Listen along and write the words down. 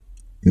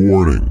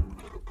Warning.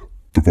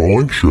 The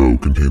following show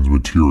contains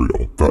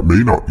material that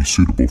may not be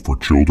suitable for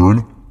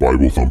children,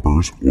 Bible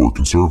thumpers, or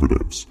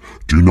conservatives.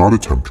 Do not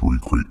attempt to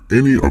recreate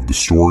any of the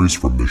stories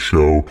from the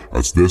show,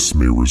 as this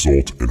may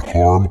result in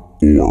harm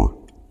or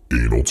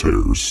anal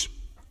tears.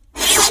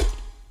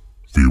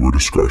 Viewer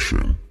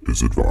discretion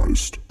is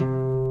advised.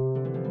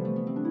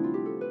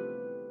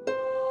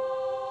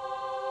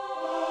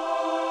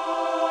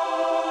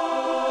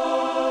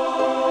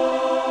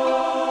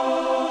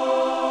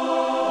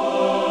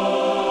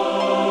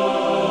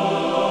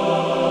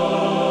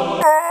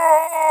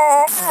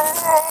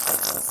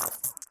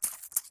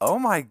 Oh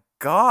my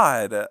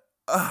God.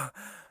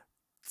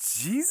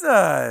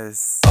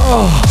 Jesus.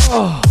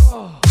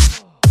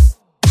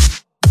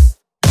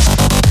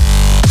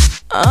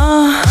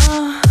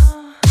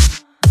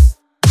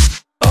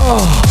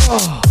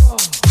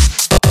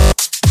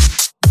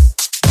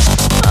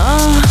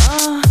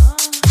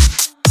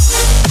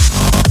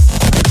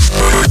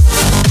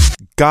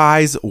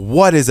 Guys,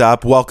 what is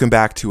up? Welcome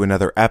back to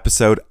another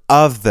episode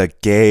of the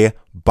Gay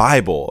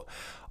Bible.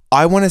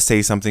 I want to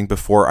say something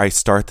before I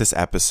start this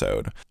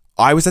episode.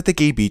 I was at the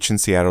gay beach in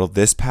Seattle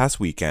this past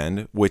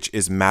weekend, which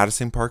is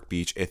Madison Park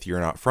Beach if you're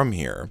not from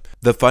here.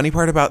 The funny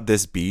part about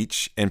this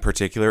beach in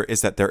particular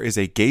is that there is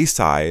a gay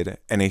side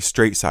and a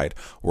straight side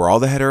where all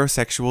the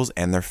heterosexuals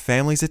and their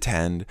families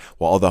attend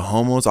while all the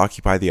homos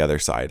occupy the other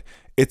side.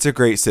 It's a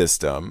great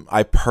system.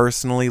 I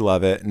personally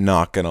love it,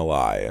 not gonna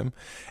lie.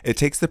 It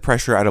takes the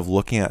pressure out of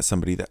looking at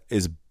somebody that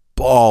is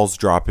balls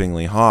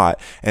droppingly hot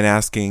and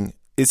asking,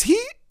 is he,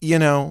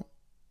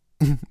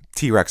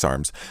 T-Rex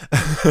arms?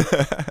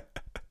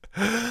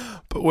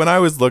 But when I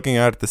was looking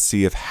out at the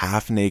sea of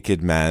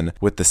half-naked men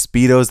with the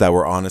Speedos that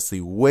were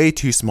honestly way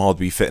too small to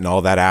be fitting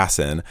all that ass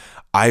in,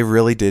 I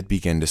really did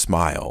begin to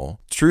smile.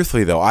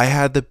 Truthfully though, I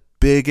had the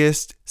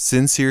biggest,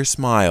 sincere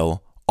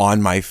smile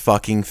on my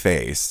fucking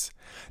face.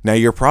 Now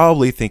you're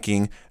probably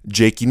thinking,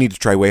 Jake, you need to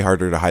try way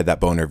harder to hide that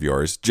boner of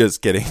yours.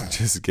 Just kidding,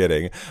 just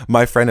kidding.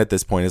 My friend at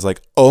this point is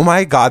like, oh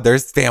my God,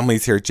 there's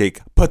families here, Jake.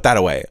 Put that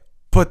away.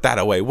 Put that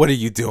away. What are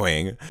you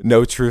doing?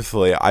 No,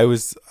 truthfully, I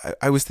was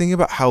thinking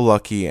about how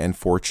lucky and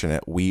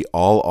fortunate we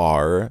all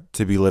are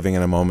to be living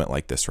in a moment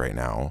like this right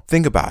now.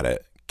 Think about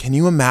it. Can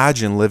you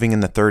imagine living in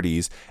the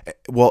 30s?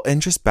 Well,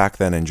 and just back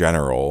then in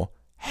general,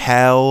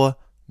 hell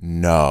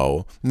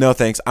no. No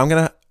thanks. I'm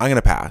gonna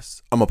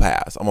pass. I'm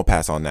gonna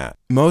pass on that.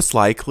 Most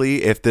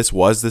likely, if this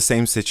was the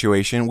same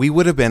situation, we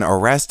would have been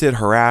arrested,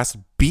 harassed,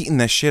 beaten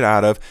the shit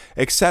out of,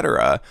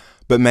 etc.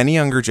 But many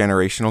younger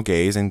generational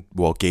gays, and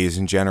well, gays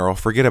in general,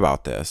 forget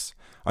about this.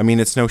 I mean,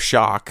 it's no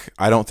shock.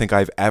 I don't think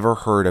I've ever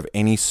heard of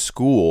any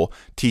school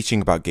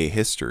teaching about gay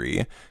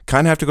history.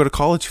 Kind of have to go to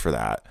college for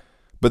that.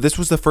 But this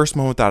was the first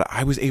moment that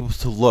I was able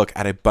to look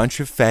at a bunch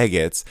of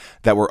faggots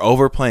that were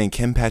overplaying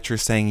Kim Petras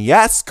saying,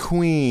 yes,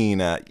 queen,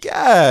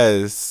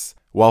 yes,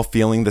 while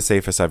feeling the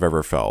safest I've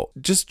ever felt.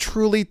 Just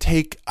truly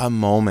take a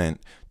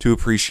moment to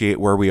appreciate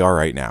where we are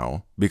right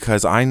now,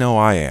 because I know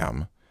I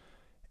am.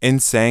 In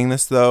saying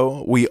this,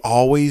 though, we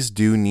always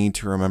do need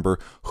to remember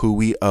who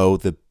we owe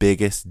the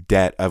biggest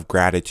debt of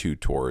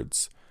gratitude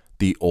towards: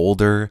 the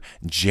older,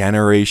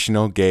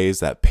 generational gays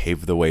that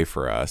paved the way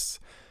for us.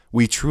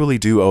 We truly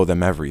do owe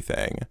them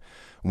everything.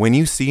 When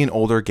you see an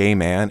older gay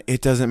man, it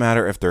doesn't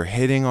matter if they're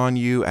hitting on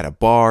you at a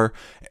bar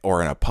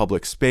or in a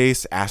public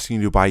space, asking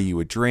you to buy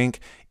you a drink.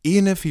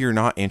 Even if you're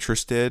not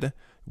interested,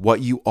 what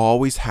you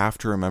always have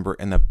to remember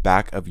in the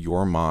back of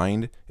your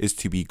mind is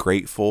to be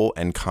grateful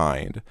and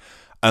kind.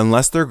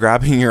 Unless they're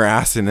grabbing your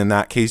ass, and in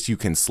that case, you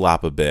can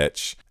slap a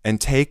bitch. And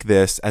take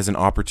this as an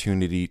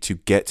opportunity to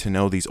get to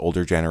know these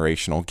older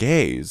generational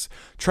gays.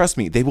 Trust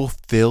me, they will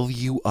fill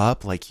you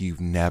up like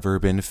you've never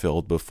been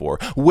filled before.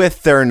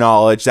 With their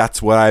knowledge, that's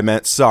what I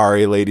meant.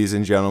 Sorry, ladies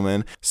and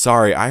gentlemen.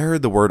 Sorry, I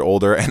heard the word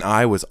older and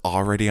I was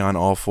already on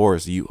all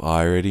fours. You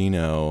already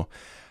know.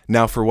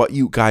 Now, for what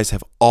you guys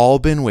have all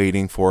been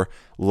waiting for,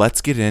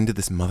 let's get into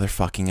this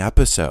motherfucking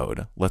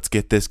episode. Let's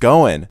get this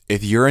going.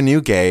 If you're a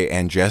new gay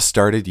and just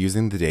started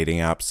using the dating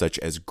apps such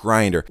as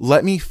Grindr,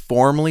 let me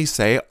formally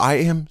say I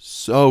am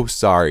so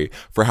sorry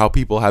for how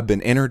people have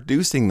been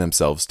introducing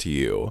themselves to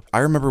you. I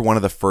remember one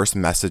of the first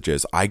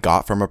messages I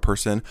got from a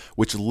person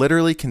which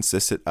literally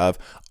consisted of,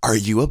 are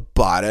you a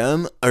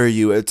bottom or are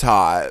you a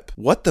top?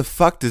 What the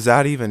fuck does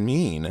that even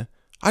mean?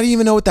 I didn't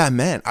even know what that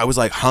meant. I was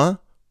like, huh?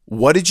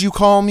 What did you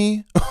call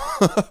me?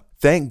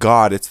 Thank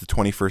God it's the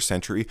 21st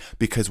century,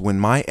 because when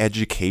my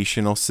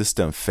educational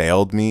system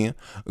failed me,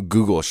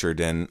 Google sure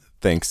didn't.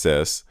 Thanks,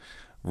 sis.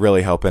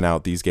 Really helping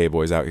out these gay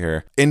boys out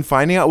here. In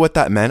finding out what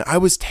that meant, I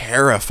was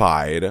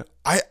terrified.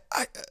 I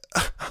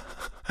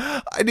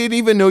didn't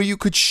even know you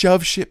could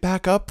shove shit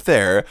back up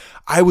there.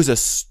 I was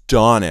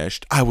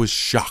astonished. I was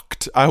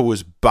shocked. I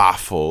was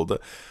baffled.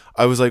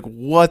 I was like,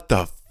 what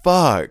the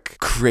fuck?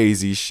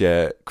 Crazy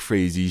shit,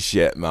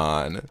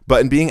 man. But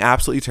in being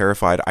absolutely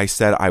terrified, I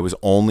said I was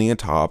only a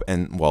top,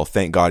 and well,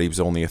 thank God he was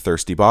only a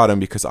thirsty bottom,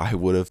 because I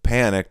would have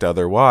panicked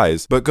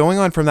otherwise. But going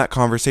on from that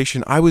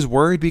conversation, I was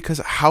worried because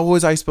how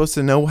was I supposed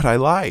to know what I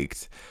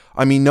liked?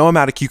 I mean, no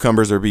amount of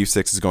cucumbers or beef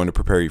sticks is going to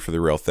prepare you for the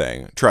real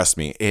thing. Trust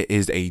me, it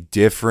is a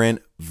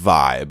different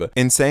vibe.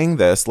 In saying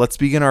this, let's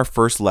begin our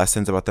first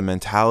lessons about the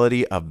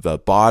mentality of the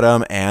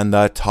bottom and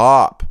the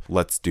top.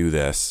 Let's do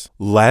this.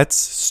 Let's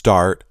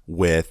start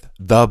with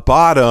the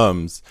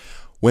bottoms.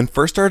 When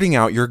first starting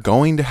out, you're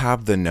going to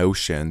have the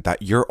notion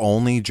that your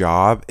only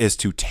job is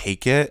to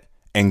take it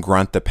and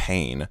grunt the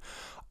pain.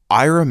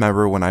 I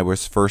remember when I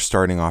was first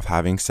starting off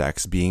having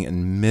sex being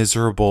in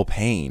miserable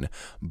pain,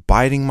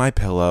 biting my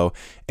pillow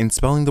and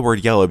spelling the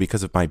word yellow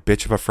because of my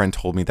bitch of a friend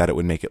told me that it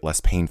would make it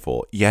less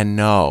painful. Yeah,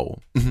 no.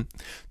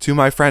 To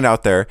my friend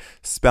out there,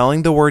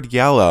 spelling the word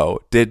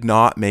yellow did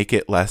not make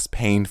it less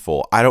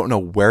painful. I don't know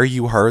where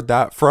you heard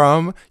that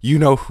from. You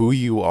know who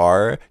you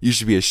are. You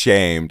should be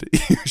ashamed.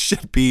 You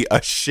should be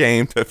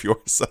ashamed of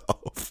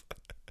yourself.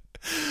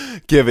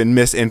 Giving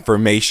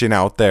misinformation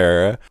out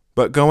there.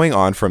 But going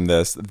on from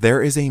this,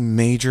 there is a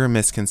major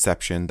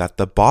misconception that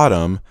the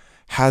bottom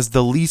has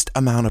the least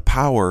amount of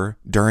power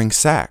during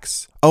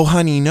sex. Oh,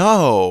 honey,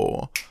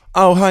 no.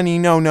 Oh, honey,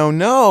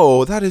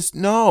 no. That is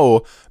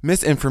no.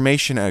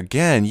 Misinformation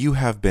again. You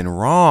have been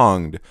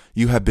wronged.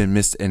 You have been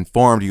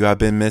misinformed. You have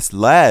been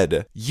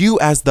misled. You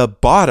as the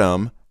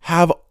bottom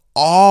have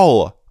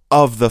all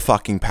of the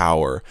fucking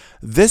power.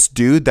 This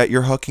dude that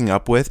you're hooking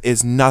up with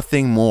is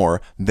nothing more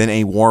than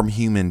a warm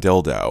human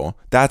dildo.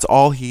 That's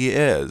all he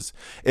is.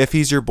 If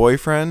he's your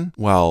boyfriend,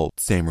 well,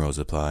 same rules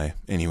apply.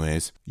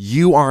 Anyways,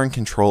 you are in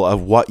control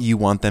of what you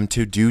want them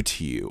to do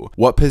to you,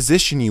 what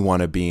position you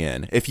want to be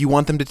in. If you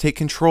want them to take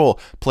control,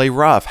 play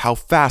rough, how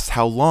fast,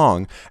 how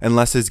long,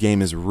 unless his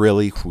game is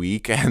really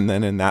weak, and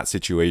then in that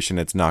situation,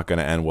 it's not going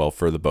to end well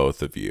for the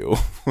both of you.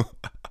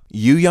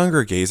 You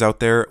younger gays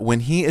out there, when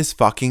he is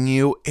fucking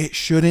you, it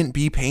shouldn't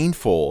be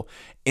painful.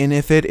 And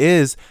if it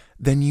is,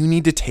 then you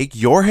need to take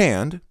your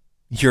hand,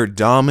 your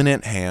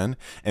dominant hand,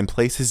 and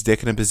place his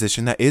dick in a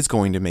position that is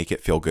going to make it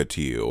feel good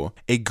to you.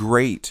 A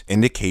great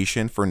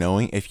indication for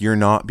knowing if you're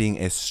not being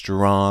a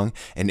strong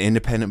and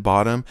independent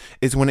bottom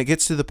is when it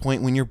gets to the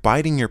point when you're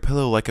biting your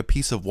pillow like a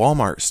piece of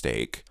Walmart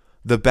steak.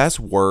 The best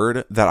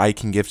word that I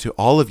can give to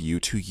all of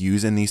you to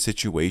use in these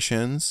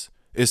situations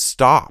is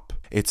stop.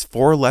 It's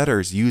 4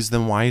 letters, use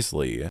them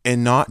wisely.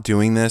 And not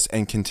doing this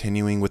and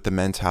continuing with the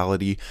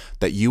mentality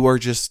that you are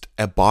just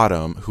a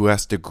bottom who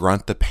has to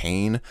grunt the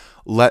pain,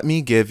 let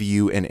me give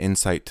you an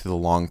insight to the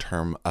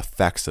long-term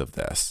effects of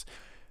this.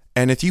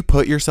 And if you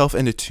put yourself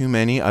into too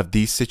many of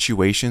these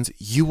situations,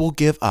 you will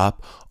give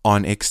up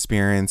on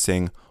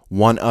experiencing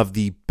one of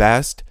the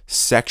best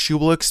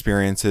sexual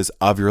experiences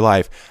of your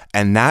life.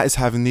 And that is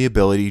having the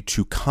ability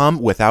to come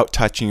without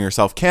touching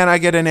yourself. Can I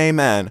get an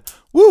amen?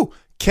 Woo!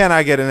 Can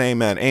I get an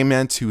amen?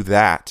 Amen to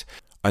that.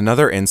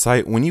 Another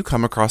insight, when you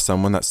come across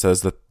someone that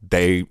says that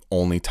they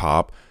only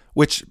top,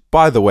 which,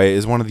 by the way,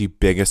 is one of the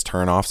biggest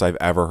turnoffs I've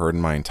ever heard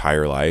in my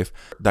entire life,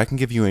 that can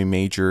give you a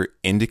major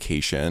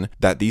indication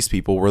that these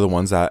people were the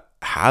ones that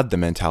had the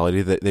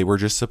mentality that they were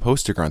just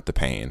supposed to grunt the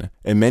pain.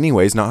 In many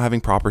ways, not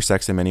having proper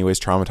sex in many ways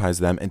traumatized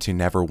them into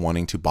never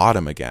wanting to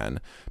bottom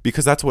again,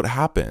 because that's what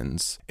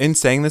happens. In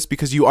saying this,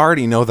 because you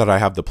already know that I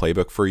have the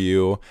playbook for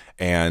you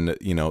and,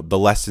 the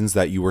lessons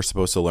that you were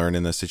supposed to learn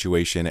in this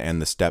situation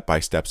and the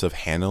step-by-steps of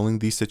handling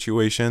these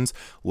situations,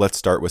 let's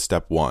start with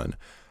step 1.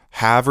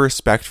 Have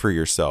respect for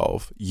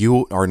yourself.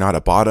 You are not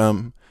a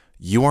bottom.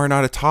 You are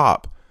not a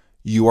top.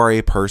 You are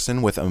a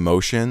person with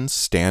emotions,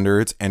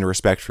 standards, and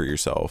respect for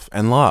yourself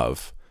and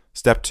love.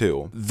 Step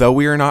 2, though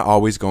we are not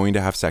always going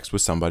to have sex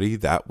with somebody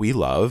that we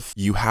love,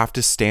 you have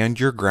to stand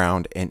your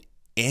ground in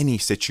any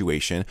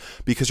situation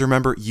because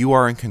remember, you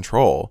are in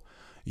control.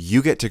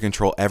 You get to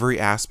control every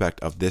aspect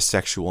of this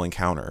sexual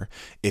encounter.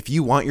 If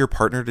you want your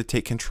partner to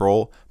take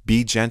control,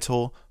 be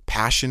gentle,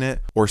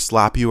 passionate, or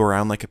slap you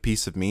around like a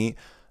piece of meat,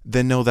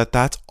 then know that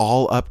that's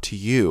all up to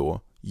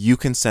you. You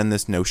can send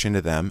this notion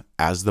to them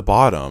as the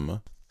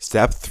bottom.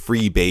 Step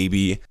 3,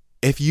 baby.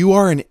 If you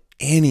are in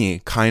any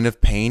kind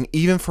of pain,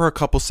 even for a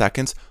couple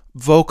seconds,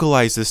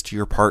 vocalize this to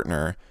your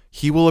partner.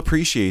 He will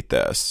appreciate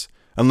this.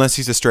 Unless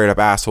he's a straight up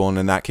asshole, and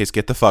in that case,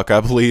 get the fuck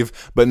up, leave,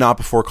 but not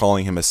before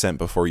calling him a simp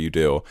before you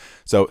do.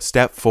 So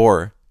step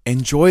 4,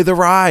 enjoy the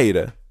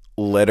ride.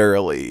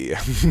 Literally.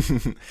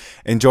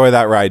 Enjoy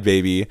that ride,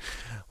 baby.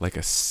 Like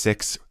a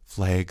 6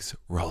 Flags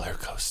roller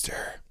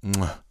coaster.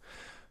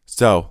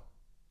 So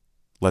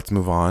let's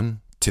move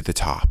on to the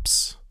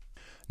tops.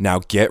 Now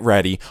get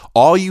ready.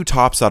 All you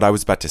tops thought I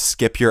was about to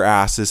skip your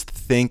asses,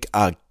 think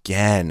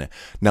again.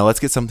 Now let's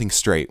get something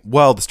straight.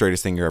 Well, the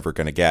straightest thing you're ever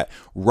going to get.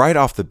 Right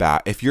off the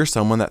bat, if you're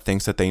someone that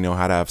thinks that they know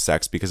how to have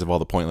sex because of all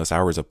the pointless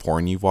hours of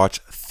porn you've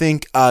watched,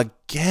 think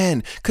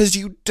again. Because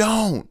you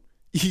don't.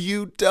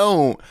 You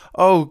don't.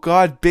 Oh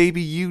God,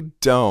 baby, you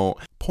don't.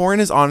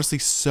 Porn is honestly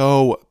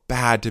so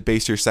bad to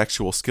base your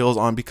sexual skills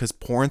on because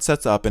porn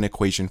sets up an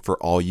equation for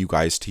all you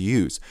guys to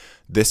use.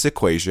 This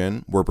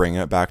equation, we're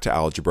bringing it back to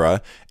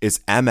algebra,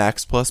 is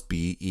mx plus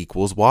b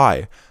equals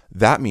y.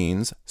 That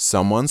means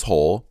someone's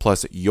hole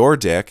plus your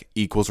dick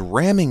equals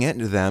ramming it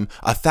into them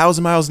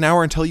 1,000 miles an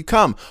hour until you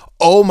come.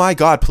 Oh my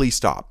God, please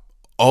stop.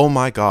 Oh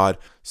my God,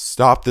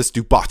 stop this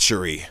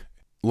debauchery.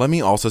 let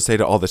me also say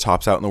to all the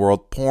tops out in the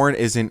world, porn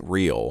isn't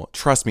real.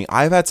 Trust me,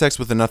 I've had sex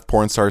with enough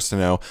porn stars to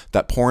know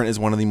that porn is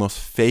one of the most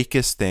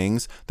fakest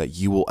things that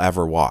you will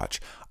ever watch.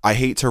 I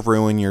hate to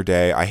ruin your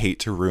day. I hate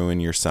to ruin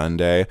your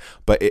Sunday,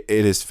 but it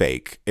is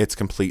fake. It's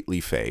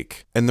completely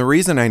fake. And the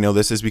reason I know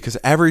this is because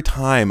every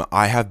time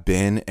I have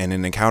been in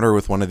an encounter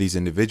with one of these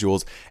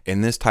individuals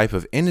in this type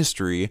of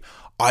industry,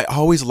 I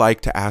always like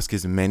to ask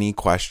as many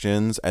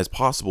questions as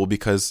possible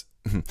because,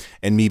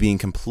 and me being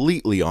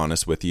completely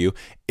honest with you,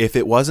 if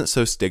it wasn't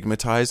so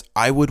stigmatized,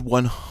 I would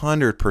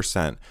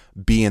 100%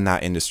 be in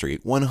that industry.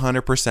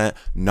 100%,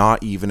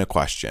 not even a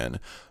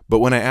question. But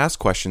when I ask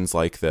questions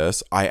like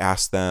this, I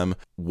ask them,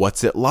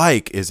 what's it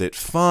like? Is it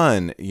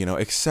fun?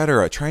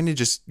 Etc. Trying to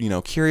just,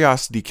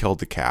 curiosity killed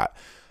the cat.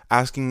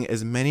 Asking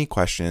as many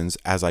questions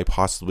as I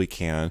possibly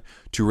can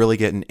to really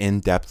get an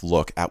in-depth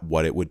look at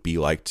what it would be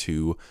like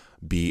to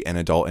be an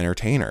adult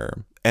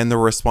entertainer. And the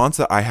response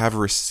that I have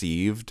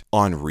received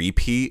on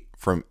repeat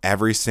from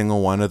every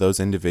single one of those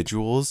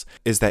individuals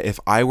is that if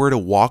I were to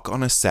walk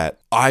on a set,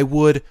 I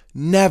would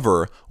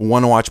never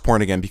want to watch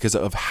porn again because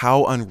of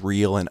how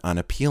unreal and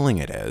unappealing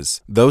it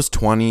is. Those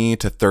 20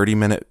 to 30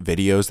 minute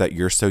videos that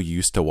you're so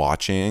used to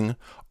watching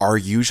are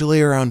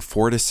usually around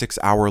 4 to 6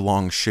 hour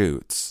long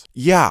shoots.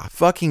 Yeah,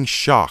 fucking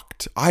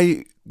shocked.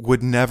 I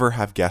would never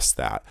have guessed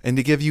that. And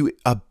to give you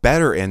a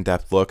better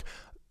in-depth look,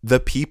 the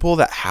people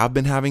that have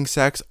been having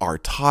sex are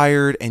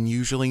tired and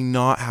usually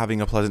not having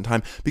a pleasant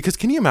time. Because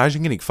can you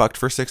imagine getting fucked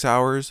for 6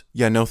 hours?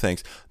 Yeah, no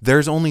thanks.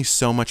 There's only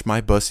so much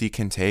my pussy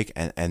can take,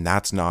 and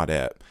that's not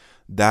it.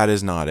 That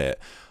is not it.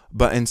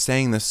 But in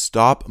saying this,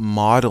 stop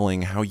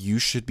modeling how you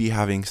should be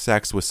having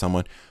sex with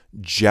someone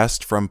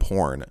just from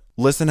porn.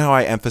 Listen how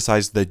I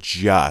emphasize the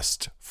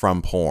just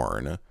from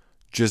porn.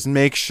 Just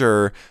make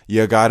sure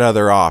you got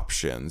other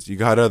options. You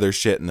got other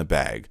shit in the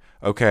bag,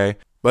 okay?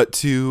 But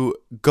to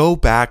go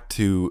back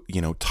to,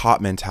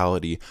 top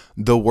mentality,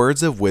 the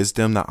words of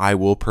wisdom that I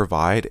will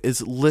provide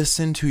is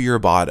listen to your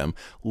bottom.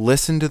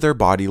 Listen to their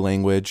body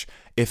language.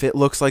 If it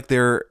looks like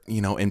they're,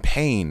 in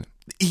pain,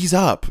 ease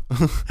up.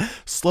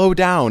 Slow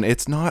down.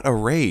 It's not a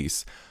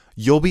race.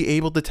 You'll be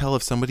able to tell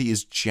if somebody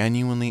is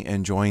genuinely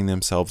enjoying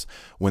themselves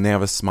when they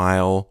have a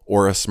smile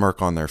or a smirk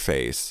on their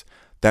face.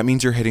 That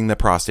means you're hitting the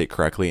prostate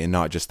correctly and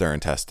not just their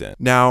intestine.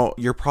 Now,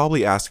 you're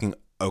probably asking,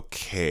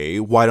 okay,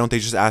 why don't they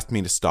just ask me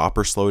to stop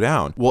or slow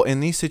down? Well, in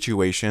these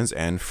situations,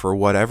 and for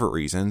whatever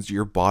reasons,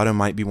 your bottom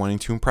might be wanting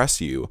to impress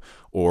you,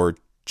 or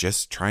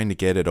just trying to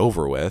get it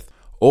over with,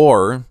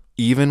 or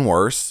even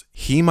worse,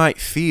 he might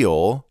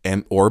feel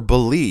or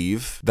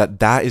believe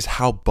that is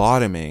how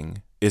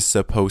bottoming is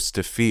supposed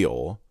to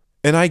feel.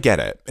 And I get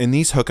it. In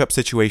these hookup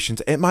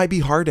situations, it might be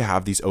hard to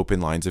have these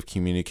open lines of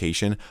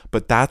communication,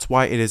 but that's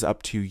why it is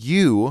up to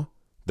you,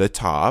 the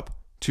top,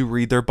 to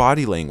read their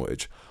body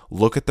language.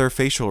 Look at their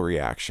facial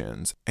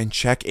reactions and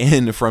check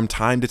in from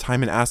time to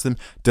time and ask them,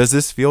 does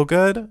this feel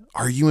good?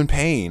 Are you in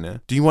pain?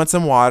 Do you want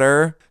some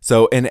water?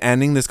 So in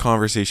ending this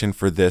conversation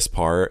for this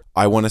part,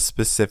 I want to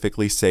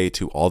specifically say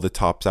to all the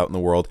tops out in the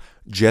world,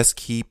 just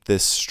keep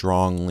this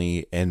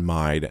strongly in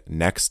mind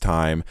next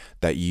time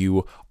that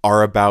you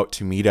are about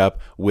to meet up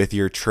with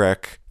your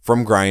trick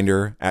from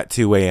Grindr at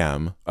 2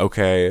 a.m.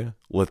 Okay,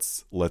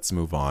 let's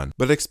move on.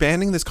 But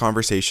expanding this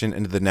conversation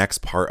into the next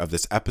part of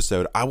this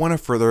episode, I want to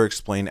further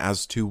explain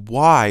as to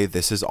why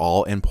this is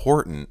all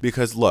important.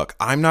 Because look,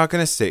 I'm not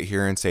going to sit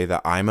here and say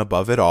that I'm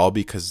above it all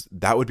because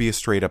that would be a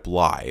straight up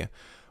lie.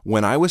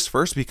 When I was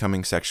first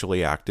becoming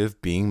sexually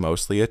active, being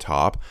mostly a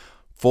top,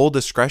 full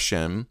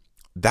discretion,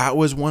 that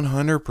was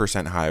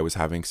 100% how I was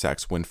having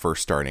sex when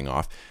first starting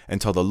off,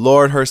 until the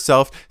Lord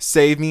herself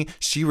saved me,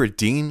 she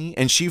redeemed me,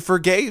 and she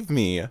forgave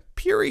me.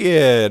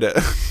 Period.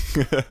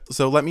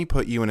 So let me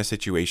put you in a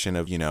situation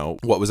of,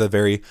 what was a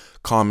very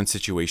common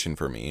situation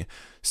for me.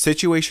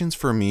 Situations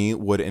for me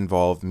would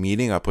involve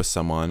meeting up with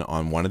someone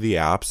on one of the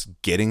apps,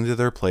 getting to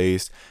their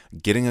place,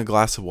 getting a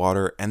glass of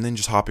water, and then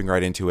just hopping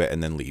right into it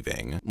and then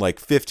leaving. Like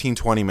 15,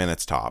 20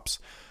 minutes tops.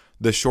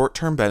 The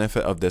short-term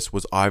benefit of this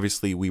was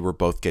obviously we were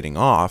both getting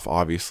off,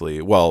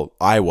 obviously. Well,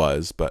 I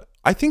was, but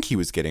I think he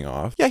was getting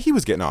off. Yeah, he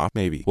was getting off,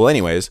 maybe. Well,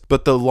 anyways,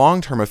 but the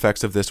long-term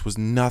effects of this was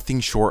nothing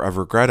short of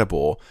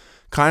regrettable.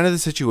 Kind of the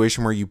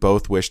situation where you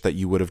both wish that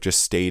you would have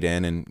just stayed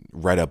in and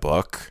read a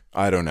book.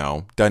 I don't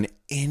know, done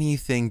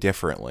anything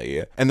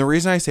differently. And the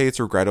reason I say it's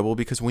regrettable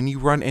because when you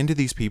run into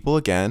these people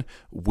again,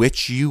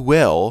 which you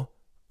will,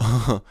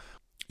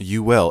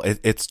 you will.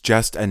 It's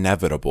just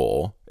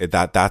inevitable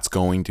that's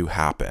going to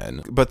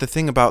happen. But the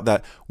thing about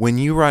that, when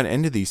you run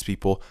into these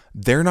people,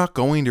 they're not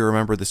going to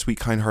remember the sweet,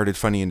 kind-hearted,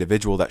 funny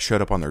individual that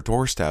showed up on their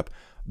doorstep.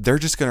 They're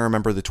just going to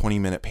remember the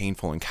 20-minute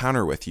painful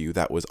encounter with you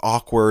that was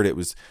awkward. It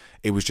was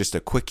just a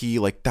quickie.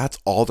 Like, that's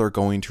all they're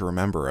going to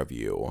remember of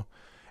you.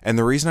 And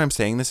the reason I'm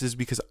saying this is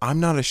because I'm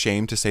not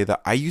ashamed to say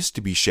that I used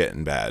to be shit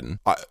in bed.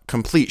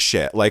 Complete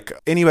shit. Like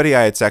anybody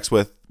I had sex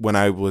with when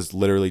I was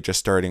literally just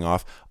starting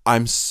off,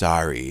 I'm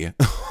sorry.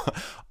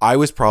 I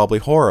was probably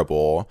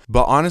horrible.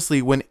 But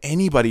honestly, when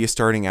anybody is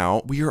starting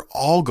out, we are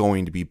all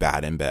going to be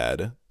bad in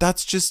bed.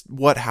 That's just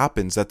what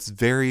happens. That's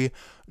very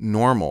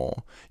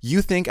normal.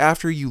 You think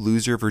after you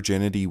lose your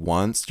virginity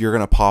once, you're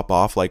going to pop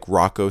off like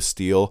Rocco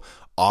Steele,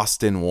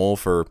 Austin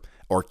Wolf,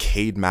 or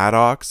Cade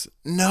Maddox?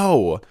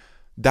 No.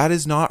 That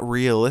is not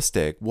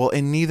realistic. Well,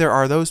 and neither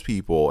are those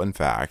people, in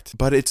fact.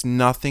 But it's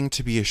nothing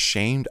to be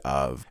ashamed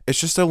of.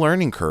 It's just a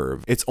learning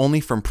curve. It's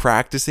only from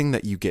practicing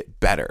that you get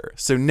better.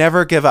 So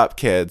never give up,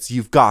 kids.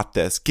 You've got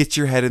this. Get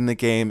your head in the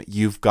game.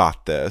 You've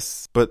got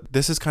this. But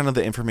this is kind of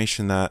the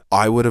information that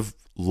I would have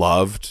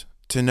loved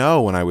to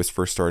know when I was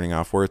first starting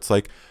off, where it's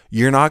like,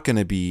 you're not going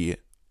to be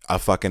a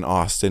fucking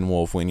Austin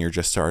Wolf when you're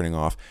just starting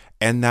off.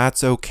 And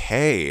that's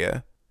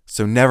okay.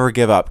 So never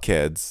give up,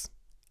 kids.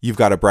 You've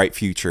got a bright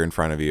future in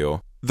front of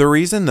you. The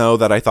reason, though,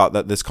 that I thought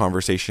that this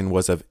conversation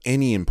was of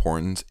any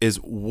importance is,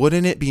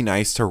 wouldn't it be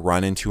nice to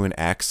run into an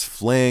ex,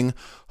 fling,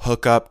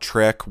 hookup,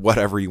 trick,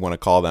 whatever you want to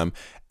call them,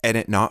 and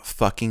it not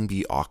fucking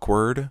be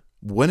awkward?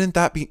 Wouldn't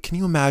that be... Can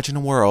you imagine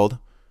a world?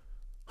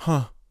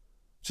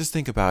 Just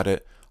think about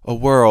it. A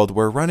world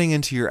where running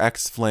into your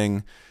ex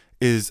fling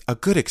is a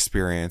good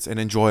experience, an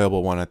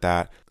enjoyable one at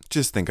that.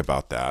 Just think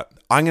about that.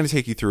 I'm going to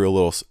take you through a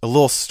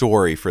little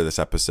story for this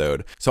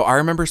episode. So I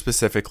remember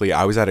specifically,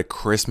 I was at a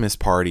Christmas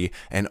party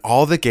and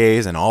all the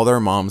gays and all their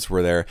moms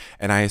were there.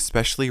 And I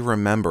especially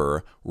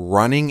remember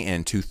running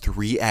into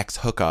 3X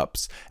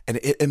hookups, and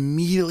it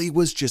immediately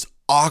was just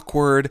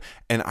awkward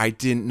and I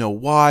didn't know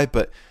why,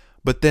 but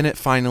then it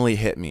finally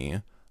hit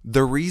me.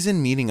 The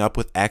reason meeting up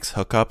with ex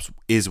hookups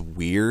is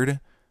weird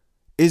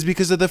is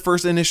because of the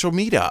first initial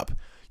meetup.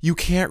 You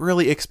can't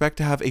really expect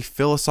to have a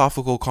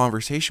philosophical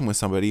conversation with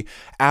somebody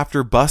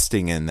after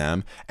busting in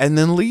them and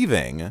then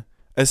leaving,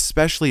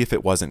 especially if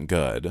it wasn't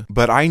good.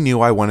 But I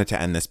knew I wanted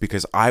to end this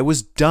because I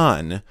was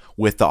done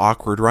with the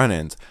awkward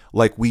run-ins.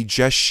 Like, we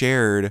just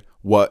shared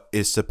what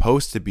is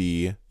supposed to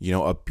be,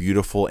 a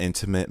beautiful,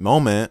 intimate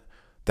moment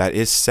that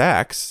is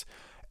sex.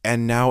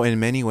 And now in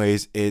many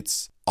ways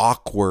it's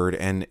awkward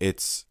and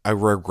it's a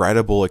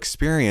regrettable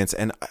experience.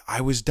 And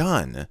I was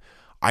done.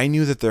 I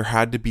knew that there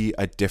had to be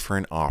a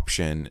different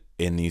option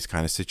in these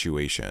kind of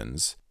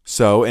situations.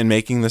 So in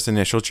making this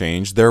initial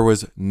change, there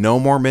was no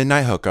more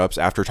midnight hookups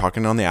after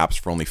talking on the apps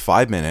for only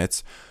 5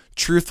 minutes.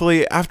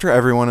 Truthfully, after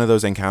every one of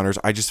those encounters,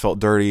 I just felt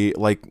dirty.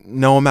 Like,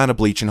 no amount of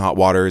bleach and hot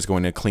water is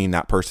going to clean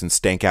that person's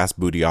stank-ass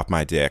booty off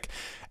my dick.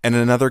 And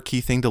another key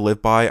thing to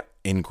live by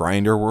in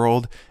Grindr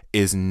world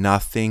is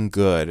nothing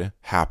good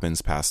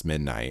happens past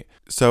midnight.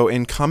 So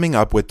in coming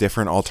up with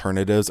different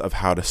alternatives of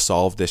how to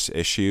solve this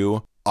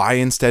issue, I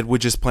instead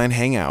would just plan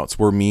hangouts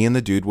where me and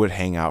the dude would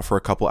hang out for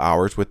a couple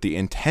hours with the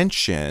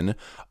intention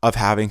of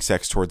having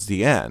sex towards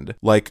the end.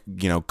 Like,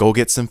 go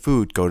get some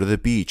food, go to the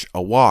beach,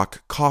 a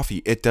walk,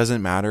 coffee. It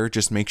doesn't matter.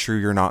 Just make sure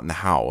you're not in the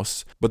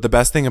house. But the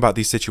best thing about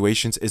these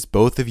situations is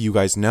both of you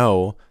guys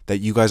know that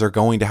you guys are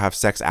going to have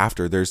sex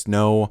after. There's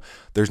no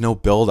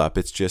build up.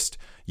 It's just,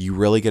 you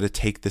really get to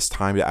take this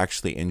time to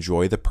actually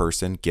enjoy the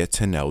person, get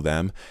to know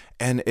them.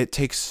 And it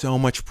takes so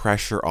much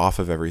pressure off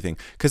of everything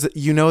because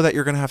you know that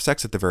you're going to have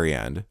sex at the very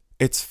end.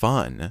 It's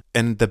fun.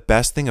 And the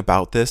best thing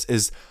about this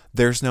is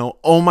there's no,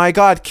 oh my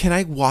God, can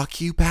I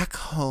walk you back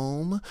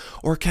home?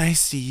 Or can I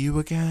see you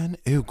again?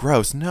 Ew,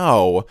 gross.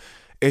 No,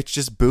 it's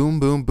just boom,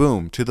 boom,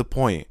 boom, to the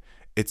point.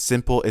 It's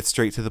simple, it's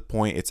straight to the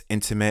point, it's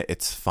intimate,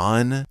 it's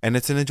fun, and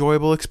it's an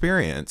enjoyable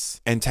experience.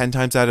 And 10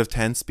 times out of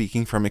 10,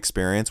 speaking from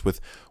experience with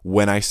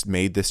when I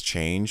made this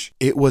change,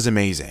 it was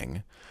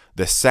amazing.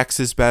 The sex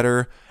is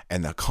better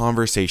and the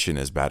conversation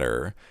is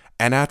better.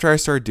 And after I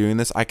started doing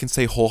this, I can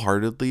say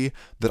wholeheartedly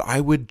that I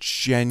would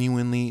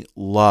genuinely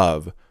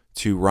love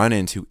to run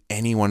into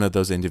any one of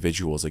those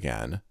individuals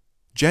again.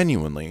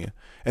 Genuinely.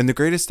 And the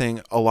greatest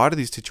thing, a lot of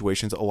these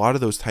situations, a lot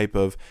of those type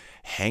of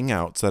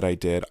hangouts that I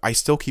did, I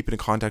still keep in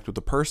contact with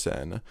the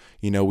person.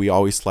 We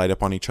always slide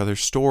up on each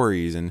other's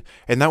stories. And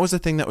that was the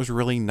thing that was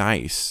really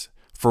nice.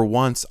 For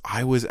once,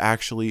 I was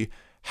actually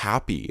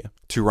happy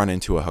to run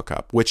into a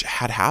hookup, which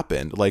had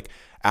happened. Like,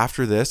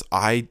 after this,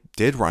 I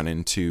did run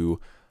into,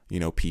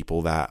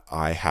 people that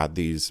I had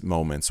these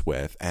moments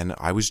with, and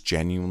I was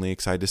genuinely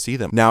excited to see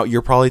them. Now,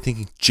 you're probably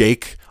thinking,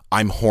 Jake,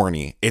 I'm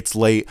horny. It's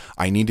late.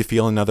 I need to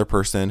feel another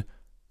person.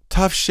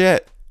 Tough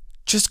shit.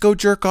 Just go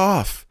jerk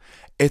off.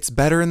 It's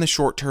better in the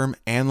short term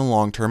and the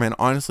long term. And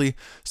honestly,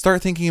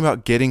 start thinking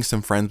about getting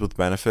some friends with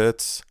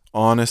benefits,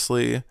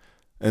 honestly.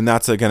 And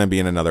that's going to be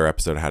in another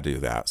episode how to do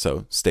that.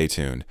 So stay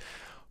tuned.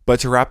 But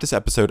to wrap this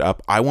episode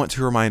up, I want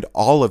to remind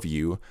all of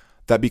you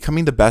that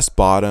becoming the best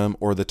bottom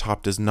or the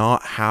top does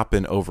not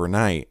happen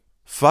overnight.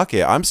 Fuck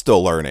it, I'm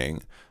still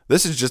learning.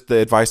 This is just the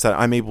advice that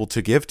I'm able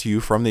to give to you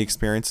from the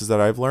experiences that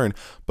I've learned.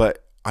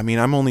 But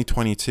I'm only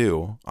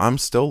 22. I'm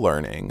still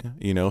learning,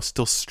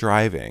 still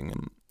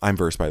striving. I'm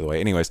versed, by the way.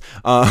 Anyways,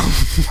 I'm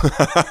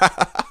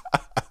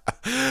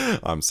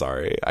I'm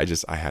sorry.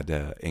 I had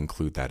to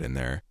include that in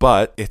there.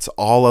 But it's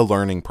all a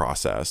learning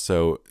process.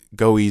 So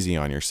go easy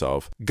on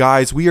yourself.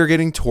 Guys, we are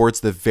getting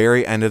towards the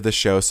very end of the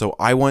show. So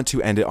I want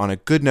to end it on a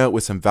good note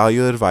with some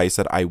valuable advice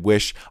that I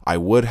wish I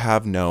would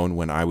have known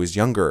when I was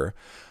younger.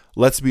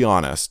 Let's be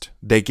honest.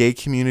 The gay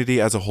community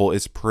as a whole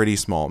is pretty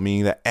small,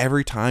 meaning that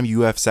every time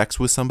you have sex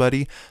with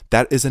somebody,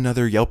 that is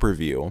another Yelp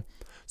review.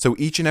 So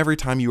each and every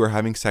time you are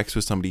having sex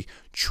with somebody,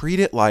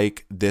 treat it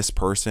like this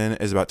person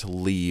is about to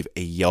leave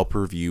a Yelp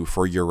review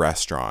for your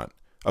restaurant,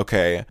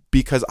 okay?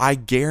 Because I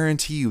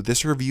guarantee you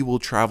this review will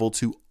travel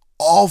to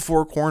all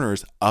four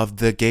corners of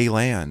the gay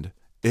land.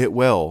 It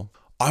will.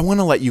 I want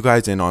to let you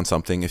guys in on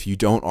something if you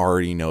don't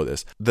already know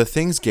this. The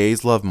things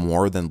gays love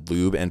more than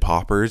lube and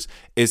poppers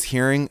is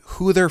hearing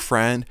who their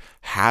friend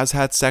has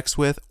had sex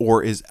with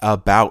or is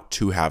about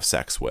to have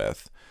sex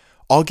with.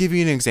 I'll give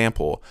you an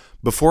example.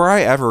 Before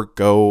I ever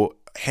go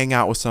hang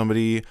out with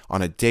somebody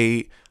on a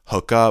date,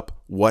 hook up,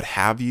 what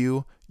have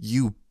you,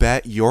 you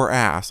bet your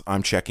ass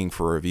I'm checking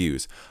for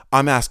reviews.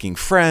 I'm asking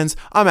friends.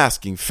 I'm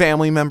asking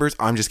family members.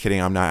 I'm just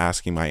kidding. I'm not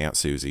asking my Aunt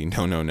Susie.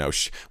 No.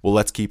 Well,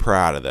 let's keep her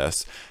out of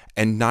this.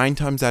 And 9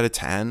 times out of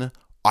 10,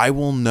 I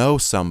will know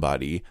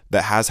somebody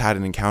that has had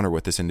an encounter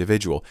with this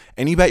individual.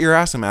 And you bet your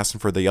ass I'm asking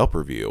for the Yelp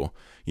review.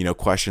 You know,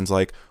 questions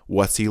like,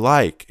 what's he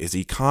like? Is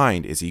he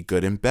kind? Is he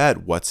good in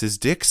bed? What's his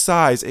dick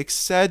size?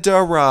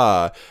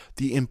 Etc.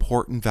 The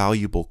important,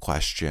 valuable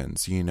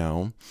questions, you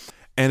know?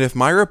 And if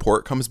my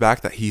report comes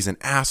back that he's an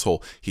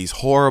asshole, he's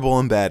horrible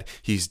in bed,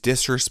 he's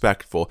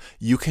disrespectful,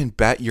 you can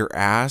bet your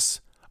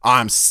ass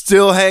I'm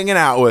still hanging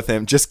out with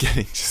him. Just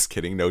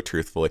kidding. No,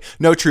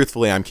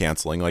 truthfully, I'm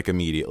canceling like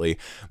immediately.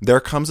 There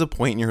comes a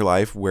point in your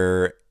life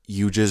where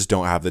you just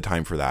don't have the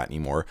time for that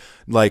anymore.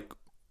 Like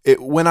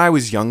when I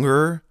was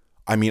younger,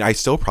 I mean, I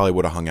still probably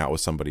would have hung out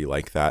with somebody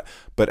like that.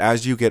 But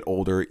as you get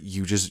older,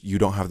 you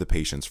don't have the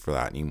patience for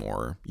that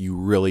anymore. You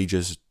really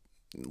just,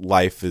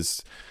 life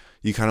is,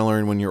 you kind of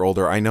learn when you're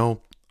older. I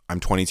know I'm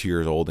 22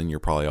 years old and you're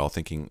probably all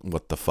thinking,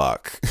 what the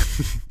fuck?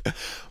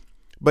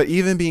 But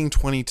even being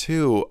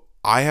 22,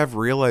 I have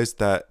realized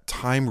that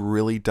time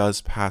really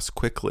does pass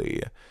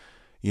quickly,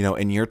 you know,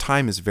 and your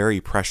time is very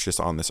precious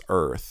on this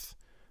earth.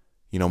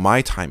 You know,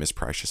 my time is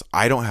precious.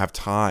 I don't have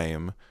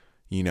time,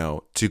 you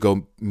know, to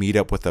go meet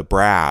up with a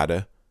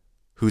Brad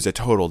who's a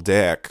total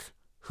dick,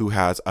 who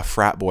has a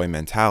frat boy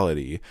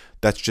mentality.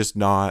 That's just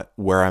not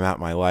where I'm at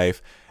in my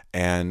life.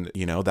 And,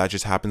 you know, that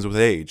just happens with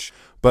age.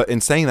 But in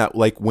saying that,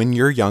 like when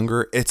you're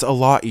younger, it's a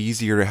lot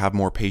easier to have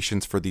more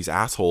patience for these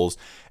assholes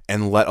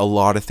and let a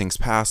lot of things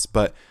pass.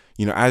 But,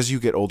 you know, as you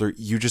get older,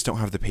 you just don't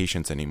have the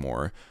patience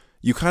anymore.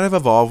 You kind of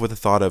evolve with the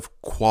thought of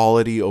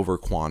quality over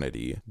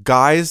quantity.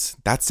 Guys,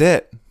 that's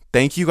it.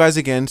 Thank you guys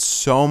again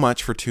so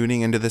much for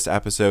tuning into this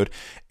episode.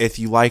 If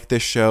you like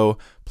this show,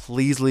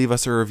 please leave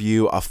us a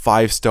review, a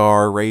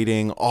 5-star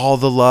rating, all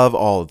the love,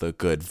 all the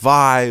good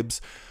vibes.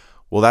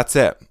 Well, that's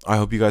it. I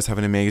hope you guys have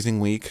an amazing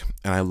week,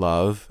 and I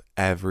love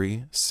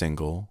every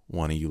single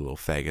one of you little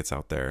faggots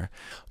out there.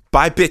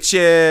 Bye,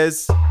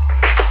 bitches!